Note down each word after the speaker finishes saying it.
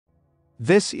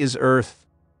This is Earth.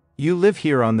 You live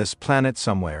here on this planet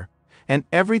somewhere, and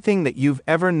everything that you've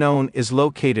ever known is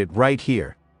located right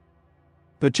here.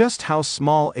 But just how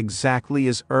small exactly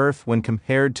is Earth when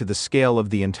compared to the scale of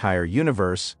the entire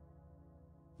universe?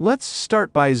 Let's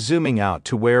start by zooming out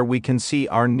to where we can see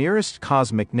our nearest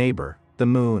cosmic neighbor, the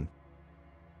Moon.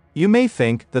 You may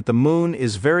think that the Moon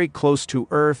is very close to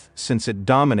Earth since it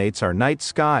dominates our night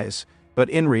skies, but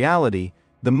in reality,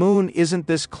 the Moon isn't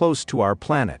this close to our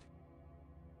planet.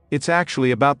 It's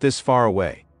actually about this far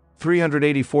away,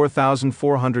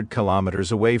 384,400 kilometers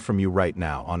away from you right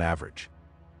now on average.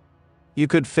 You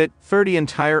could fit 30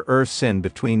 entire Earths in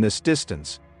between this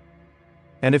distance.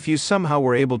 And if you somehow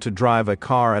were able to drive a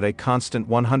car at a constant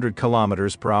 100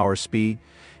 kilometers per hour speed,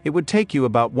 it would take you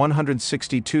about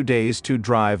 162 days to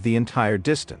drive the entire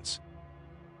distance.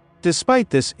 Despite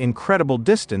this incredible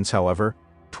distance, however,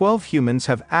 12 humans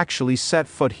have actually set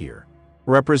foot here,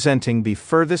 representing the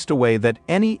furthest away that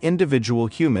any individual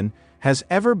human has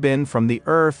ever been from the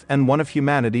Earth and one of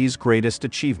humanity's greatest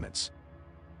achievements.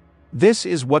 This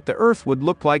is what the Earth would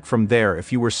look like from there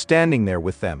if you were standing there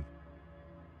with them.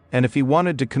 And if you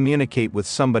wanted to communicate with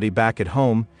somebody back at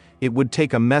home, it would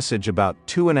take a message about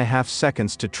 2.5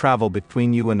 seconds to travel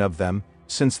between you and of them,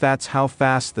 since that's how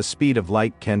fast the speed of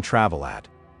light can travel at.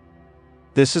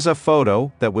 This is a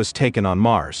photo that was taken on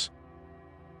Mars.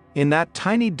 In that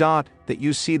tiny dot that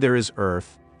you see there is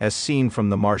Earth, as seen from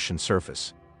the Martian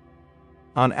surface.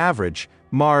 On average,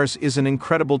 Mars is an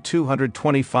incredible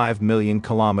 225 million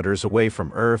kilometers away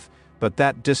from Earth, but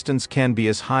that distance can be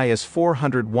as high as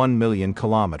 401 million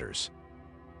kilometers.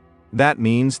 That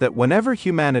means that whenever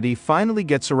humanity finally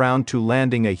gets around to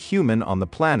landing a human on the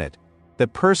planet, the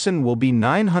person will be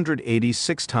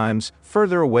 986 times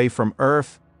further away from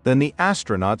Earth than the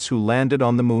astronauts who landed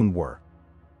on the Moon were.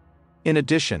 In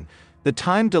addition, the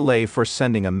time delay for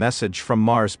sending a message from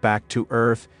Mars back to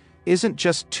Earth isn't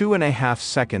just 2.5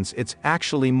 seconds, it's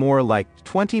actually more like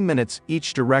 20 minutes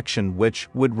each direction, which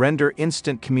would render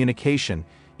instant communication,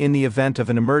 in the event of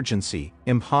an emergency,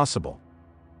 impossible.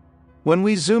 When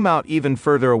we zoom out even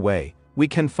further away, we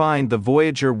can find the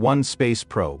Voyager 1 space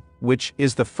probe, which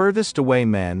is the furthest away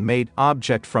man-made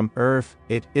object from Earth.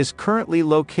 It is currently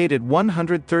located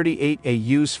 138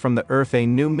 AUs from the Earth, a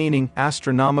new meaning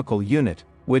astronomical unit,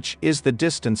 which is the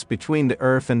distance between the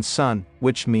Earth and Sun,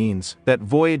 which means that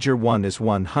Voyager 1 is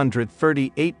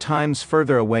 138 times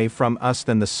further away from us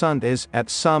than the Sun is. At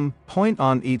some point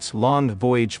on its long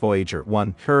voyage, Voyager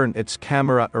 1 turned its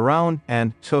camera around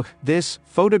and took this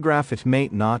photograph. It may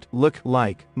not look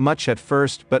like much at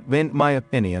first, but in my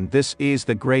opinion, this is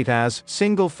the greatest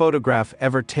single photograph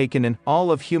ever taken in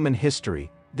all of human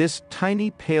history. This tiny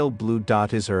pale blue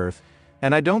dot is Earth.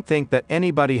 And I don't think that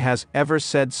anybody has ever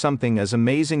said something as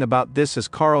amazing about this as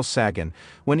Carl Sagan,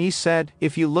 when he said,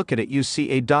 "If you look at it, you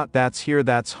see a dot, that's here,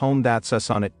 that's home, that's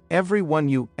us on it." Everyone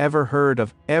you ever heard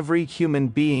of, every human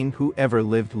being who ever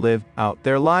lived out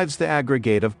their lives, the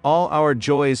aggregate of all our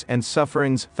joys and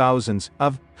sufferings, thousands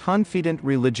of confident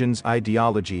religions,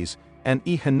 ideologies, and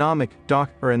economic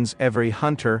doctrines, every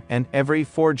hunter and every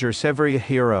forger, every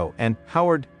hero and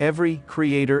Howard, every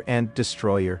creator and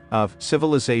destroyer of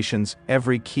civilizations,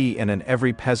 every key and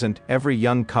every peasant, every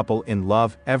young couple in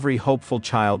love, every hopeful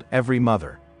child, every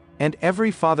mother, and every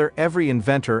father, every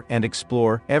inventor and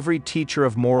explorer, every teacher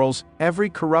of morals, every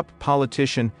corrupt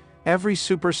politician, every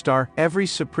superstar, every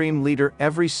supreme leader,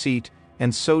 every seat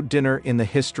and so dinner in the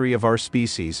history of our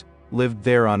species, lived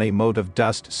there on a mote of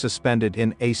dust suspended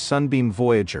in a sunbeam.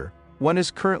 Voyager 1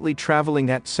 is currently traveling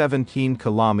at 17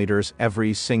 kilometers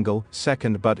every single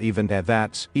second, but even at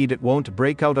that speed it won't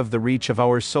break out of the reach of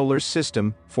our solar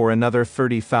system for another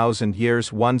 30,000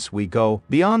 years. Once we go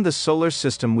beyond the solar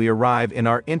system, we arrive in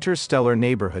our interstellar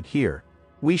neighborhood here.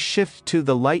 We shift to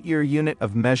the light-year unit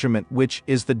of measurement, which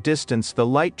is the distance the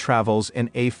light travels in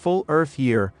a full Earth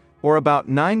year, or about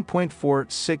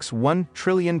 9.461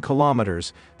 trillion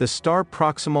kilometers. The star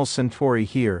Proxima Centauri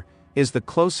here is the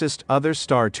closest other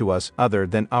star to us other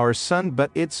than our Sun,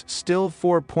 but it's still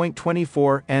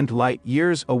 4.24 and light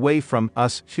years away from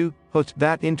us. To put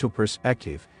that into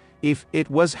perspective, if it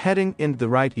was heading in the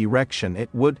right direction, it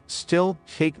would still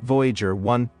take Voyager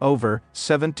 1 over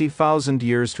 70,000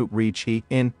 years to reach it.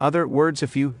 In other words,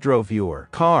 if you drove your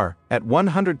car at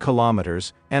 100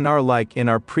 kilometers and are, like in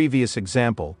our previous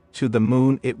example, to the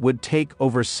Moon, it would take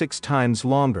over 6 times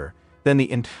longer than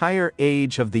the entire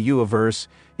age of the universe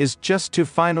is just to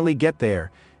finally get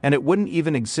there, and it wouldn't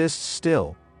even exist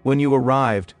still when you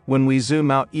arrived. When we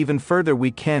zoom out even further,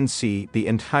 we can see the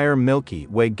entire Milky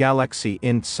Way galaxy,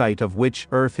 in sight of which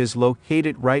Earth is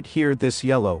located right here. This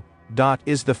yellow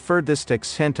is the furthest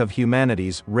extent of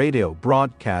humanity's radio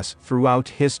broadcasts throughout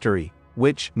history,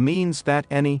 which means that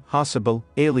any possible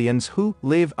aliens who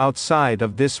live outside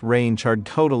of this range are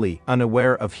totally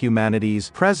unaware of humanity's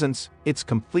presence, its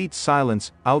complete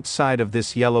silence outside of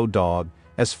this yellow dot,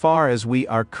 as far as we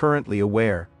are currently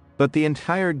aware. But the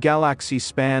entire galaxy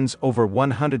spans over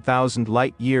 100,000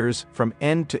 light-years from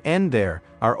end to end. There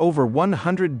are over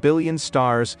 100 billion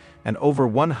stars and over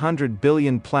 100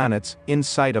 billion planets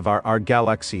inside of our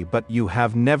galaxy, but you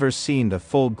have never seen the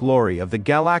full glory of the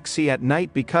galaxy at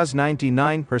night because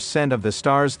 99% of the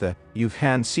stars that you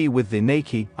can see with the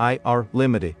naked eye are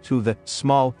limited to the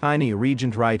small tiny region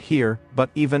right here,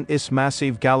 but even this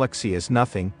massive galaxy is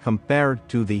nothing compared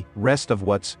to the rest of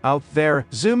what's out there.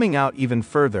 Zooming out even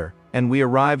further, and we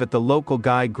arrive at the local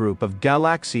guide group of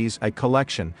galaxies, a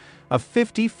collection of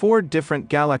 54 different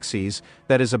galaxies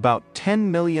that is about 10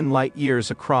 million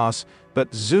light-years across.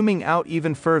 But zooming out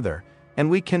even further, and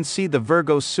we can see the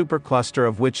Virgo supercluster,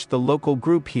 of which the local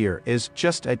group here is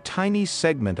just a tiny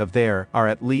segment of. There are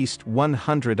at least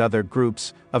 100 other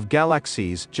groups of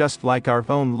galaxies just like our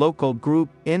own local group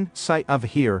inside of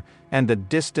here, and the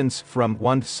distance from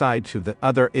one side to the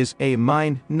other is a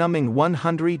mind-numbing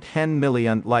 110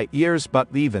 million light-years. But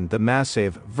even the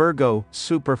massive Virgo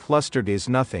supercluster is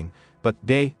nothing but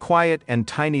the quiet and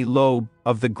tiny lobe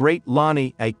of the Great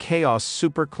Lani, a chaos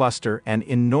supercluster, an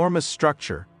enormous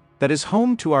structure that is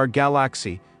home to our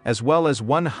galaxy, as well as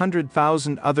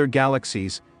 100,000 other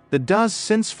galaxies. The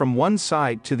distance from one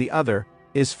side to the other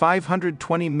is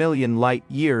 520 million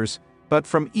light-years, but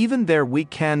from even there we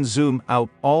can zoom out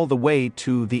all the way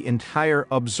to the entire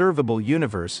observable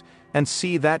universe and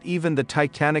see that even the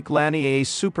Titanic Lani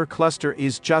supercluster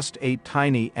is just a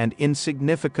tiny and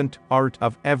insignificant part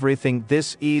of everything.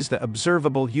 This is the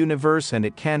observable universe, and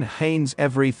it contains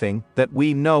everything that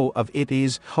we know of. It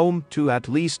is home to at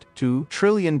least 2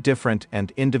 trillion different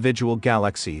and individual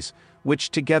galaxies, which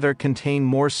together contain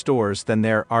more stars than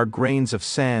there are grains of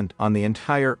sand on the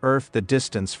entire Earth. The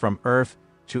distance from Earth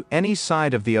to any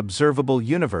side of the observable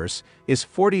universe is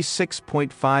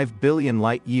 46.5 billion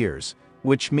light-years,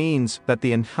 which means that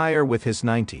the entire with his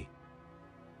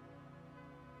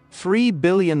 93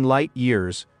 billion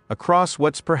light-years across.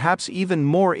 What's perhaps even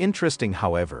more interesting,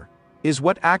 however, is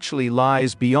what actually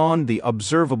lies beyond the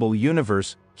observable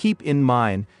universe. Keep in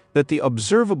mind that the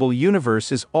observable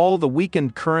universe is all that we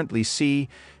can currently see,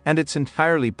 and it's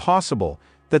entirely possible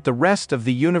that the rest of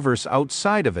the universe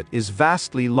outside of it is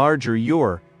vastly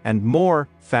larger and more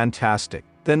fantastic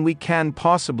than we can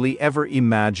possibly ever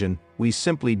imagine. We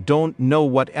simply don't know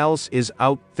what else is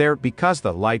out there because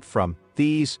the light from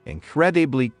these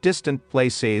incredibly distant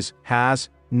places has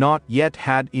not yet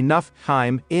had enough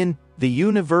time in the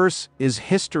universe is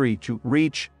history to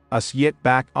reach us yet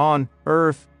back on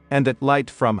Earth, and that light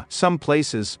from some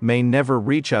places may never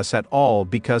reach us at all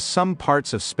because some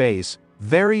parts of space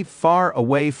very far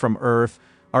away from Earth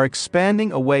are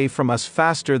expanding away from us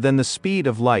faster than the speed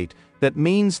of light. That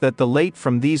means that the light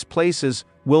from these places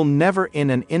will never in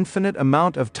an infinite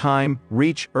amount of time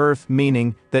reach Earth,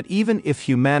 meaning that even if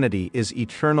humanity is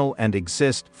eternal and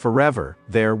exists forever,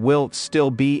 there will still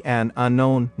be an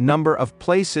unknown number of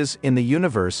places in the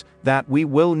universe that we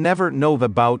will never know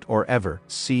about or ever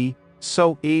see.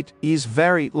 So it is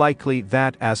very likely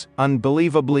that, as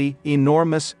unbelievably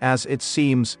enormous as it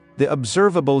seems, the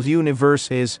observable universe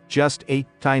is just a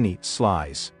tiny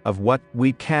slice of what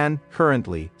we can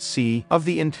currently see of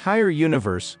the entire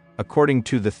universe, according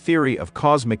to the theory of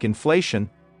cosmic inflation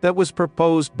that was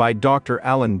proposed by Dr.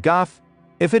 Alan Guth.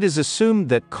 If it is assumed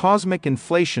that cosmic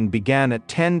inflation began at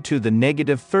 10 to the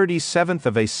negative 37th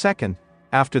of a second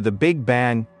after the Big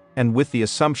Bang, and with the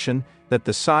assumption that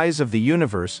the size of the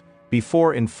universe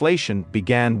before inflation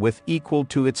began with equal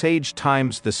to its age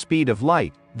times the speed of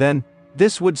light, then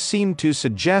this would seem to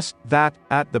suggest that,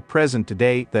 at the present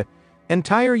day, the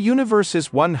entire universe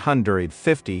is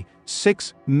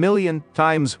 156 million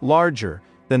times larger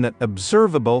than the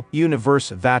observable universe.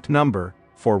 That number,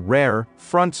 for rare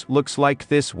fronts, looks like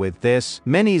this with this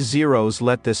many zeros.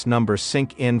 Let this number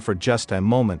sink in for just a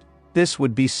moment. This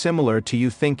would be similar to you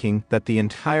thinking that the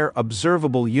entire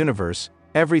observable universe,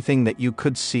 everything that you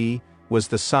could see, was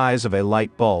the size of a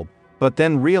light bulb, but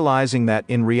then realizing that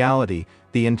in reality,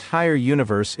 the entire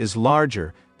universe is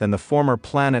larger than the former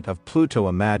planet of Pluto.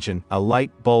 Imagine a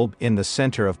light bulb in the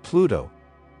center of Pluto.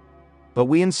 But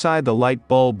we inside the light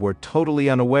bulb were totally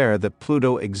unaware that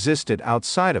Pluto existed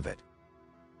outside of it.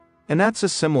 And that's a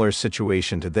similar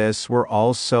situation to this. We're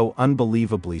all so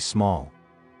unbelievably small.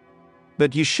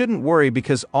 But you shouldn't worry,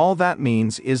 because all that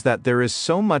means is that there is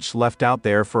so much left out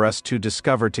there for us to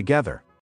discover together.